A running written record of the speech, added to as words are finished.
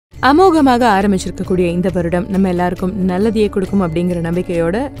அமோகமாக ஆரம்பிச்சிருக்கக்கூடிய இந்த வருடம் நம்ம எல்லாருக்கும் நல்லதையே கொடுக்கும் அப்படிங்கிற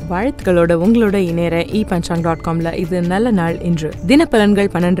நம்பிக்கையோட வாழ்த்துக்களோட உங்களோட இணையற epanchang.comல இது நல்ல நாள் இன்று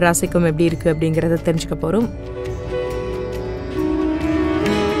தினப்பலன்கள் 12 ராசிக்கும் எப்படி இருக்கு அப்படிங்கறத தெரிஞ்சுக்க போறோம்.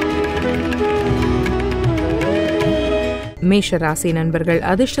 மேஷ ராசி நண்பர்கள்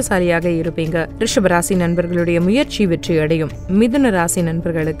அதிர்ஷ்டசாலியாக இருப்பீங்க. ரிஷப ராசி நண்பர்களுடைய முயற்சி வெற்றி அடையும். மிதுன ராசி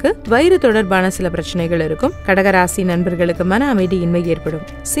நண்பர்களுக்கு வயிறு தொடர்பான சில பிரச்சனைகள் இருக்கும். கடக ராசி நண்பர்களுக்கு மன அமைதியின்மை ஏற்படும்.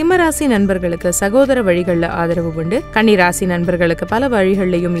 சிம்ம ராசி நண்பர்களுக்கு சகோதர வழிகள்ல ஆதரவு உண்டு. கன்னி ராசி நண்பர்களுக்கு பல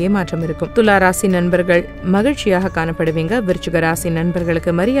வழிகளிலையும் ஏமாற்றம் இருக்கும். துலா ராசி நண்பர்கள் மகிழ்ச்சியாக காணப்படுவீங்க. விருச்சிக ராசி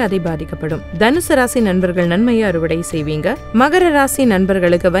நண்பர்களுக்கு மரியாதை பாதிக்கப்படும். தனுசு ராசி நண்பர்கள் நன்மையை அறுவடை செய்வீங்க. மகர ராசி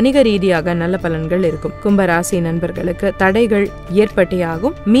நண்பர்களுக்கு வணிக ரீதியாக நல்ல பலன்கள் இருக்கும். கும்ப ராசி நண்பர்களுக்கு தடைகள் ஏற்பட்டே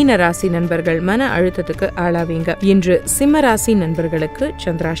ஆகும். மீன ராசி நண்பர்கள் மன அழுத்தத்துக்கு ஆளாவீங்க. இன்று சிம்ம ராசி நண்பர்களுக்கு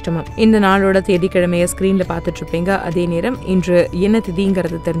சந்திராஷ்டமம். இந்த நாளோட தேதிக்கிழமைய ஸ்கிரீன்ல பாத்துட்டு இருப்பீங்க. அதே நேரம் இன்று என்ன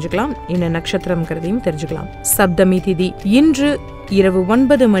திதிங்கிறது தெரிஞ்சுக்கலாம், என்ன நட்சத்திரம்ங்கிறதையும் தெரிஞ்சுக்கலாம். சப்தமி திதி இன்று இரவு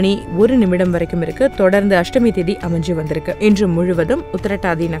 9:01 வரைக்கும் இருக்கு. தொடர்ந்து அஷ்டமி திதி அமைஞ்சு வந்திருக்கு. இன்று முழுவதும்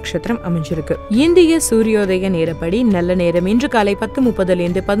உத்திரட்டாதி நட்சத்திரம் அமைஞ்சிருக்கு. இந்திய சூரியோதய நேரப்படி நல்ல நேரம் இன்று காலை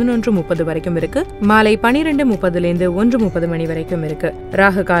 10:30 11:30 வரைக்கும் இருக்கு. மாலை 12:30 1:30 மணி வரைக்கும் இருக்கு.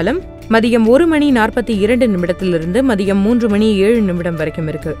 ராகு காலம் மதியம் 1:42 மதியம் 3:07 வரைக்கும்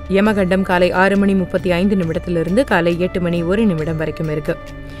இருக்கு. யமகண்டம் காலை 6:35 காலை 8:01 வரைக்கும் இருக்கு.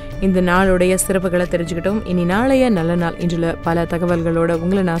 இந்த நாளுடைய சிறப்புகளை தெரிஞ்சுக்கிட்டோம். இனி நாளைய நல்ல நாள் இன்றுல பல தகவல்களோட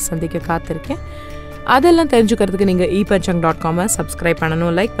உங்களை நான் சந்திக்க காத்திருக்கேன். அதெல்லாம் தெரிஞ்சுக்கிறதுக்கு நீங்க epanchang.com சப்ஸ்கிரைப்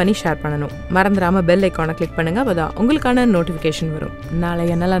பண்ணணும், லைக் பண்ணி ஷேர் பண்ணணும். மறந்துடாம பெல் ஐக்கானை கிளிக் பண்ணுங்க. அப்பதான் உங்களுக்கான நோட்டிபிகேஷன் வரும்.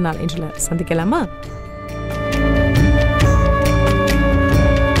 நாளைய நல்ல நாள் இன்றுல சந்திக்கலாமா?